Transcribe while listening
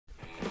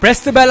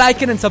Press the bell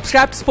icon and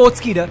subscribe to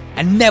Sportskeeda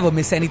and never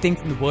miss anything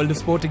from the world of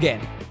sport again.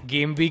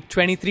 Game week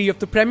 23 of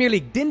the Premier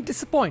League didn't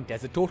disappoint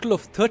as a total of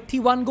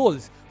 31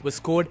 goals were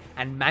scored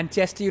and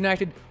Manchester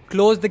United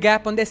closed the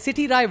gap on their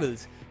City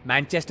rivals,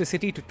 Manchester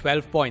City, to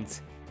 12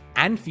 points.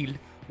 Anfield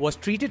was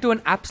treated to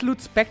an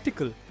absolute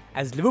spectacle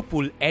as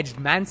Liverpool edged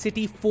Man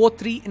City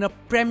 4-3 in a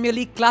Premier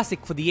League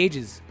classic for the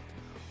ages.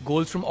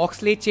 Goals from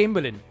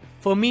Oxlade-Chamberlain,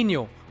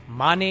 Firmino,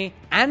 Mane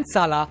and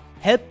Salah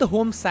helped the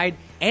home side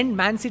end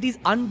Man City's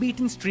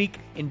unbeaten streak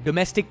in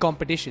domestic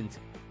competitions,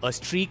 a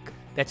streak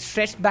that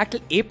stretched back till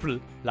April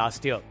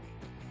last year.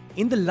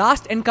 In the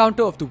last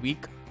encounter of the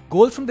week,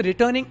 goals from the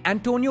returning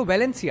Antonio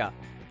Valencia,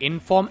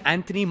 in-form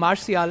Anthony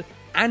Martial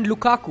and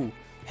Lukaku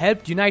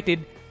helped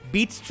United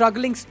beat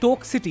struggling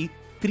Stoke City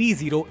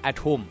 3-0 at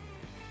home.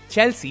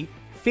 Chelsea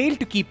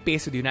failed to keep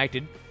pace with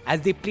United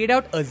as they played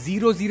out a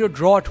 0-0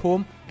 draw at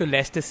home to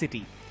Leicester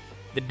City.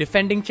 The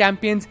defending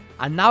champions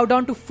are now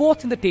down to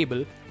 4th in the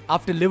table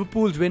after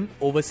Liverpool's win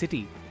over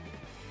City.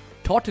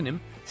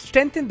 Tottenham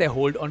strengthened their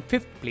hold on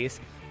 5th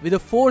place with a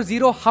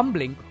 4-0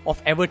 humbling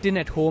of Everton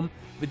at home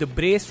with a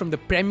brace from the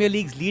Premier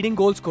League's leading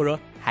goalscorer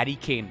Harry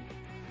Kane.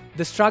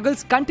 The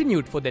struggles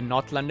continued for their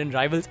North London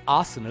rivals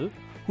Arsenal,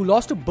 who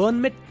lost to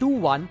Bournemouth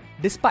 2-1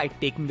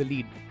 despite taking the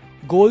lead.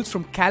 Goals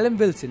from Callum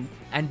Wilson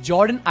and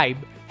Jordan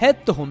Ibe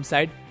helped the home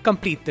side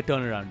complete the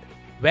turnaround.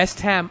 West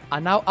Ham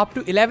are now up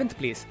to 11th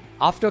place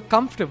after a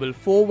comfortable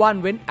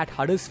 4-1 win at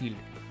Huddersfield.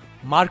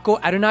 Marko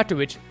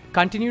Arnautovic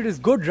continued his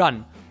good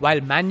run while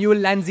Manuel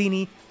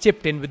Lanzini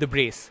chipped in with a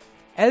brace.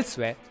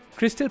 Elsewhere,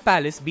 Crystal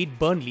Palace beat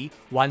Burnley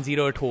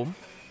 1-0 at home.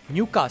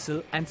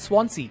 Newcastle and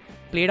Swansea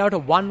played out a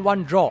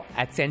 1-1 draw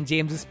at St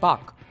James's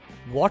Park.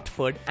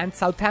 Watford and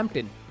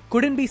Southampton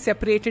couldn't be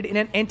separated in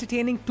an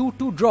entertaining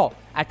 2-2 draw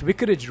at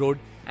Vicarage Road,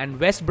 and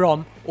West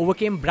Brom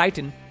overcame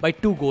Brighton by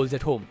 2 goals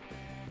at home.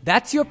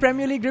 That's your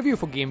Premier League review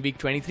for Game Week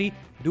 23.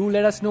 Do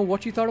let us know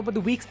what you thought about the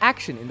week's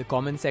action in the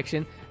comments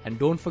section, and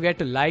don't forget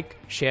to like,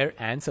 share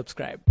and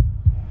subscribe.